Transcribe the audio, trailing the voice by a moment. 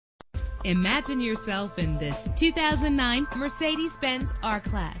Imagine yourself in this 2009 Mercedes-Benz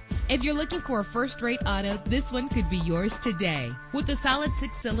R-Class. If you're looking for a first-rate auto, this one could be yours today. With a solid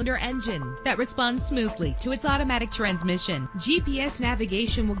 6-cylinder engine that responds smoothly to its automatic transmission, GPS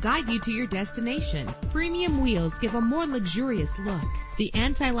navigation will guide you to your destination. Premium wheels give a more luxurious look. The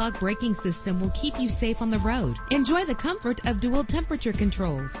anti-lock braking system will keep you safe on the road. Enjoy the comfort of dual temperature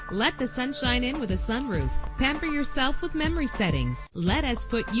controls. Let the sunshine in with a sunroof. Pamper yourself with memory settings. Let us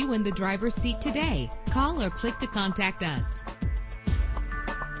put you in the driver's seat today. Call or click to contact us.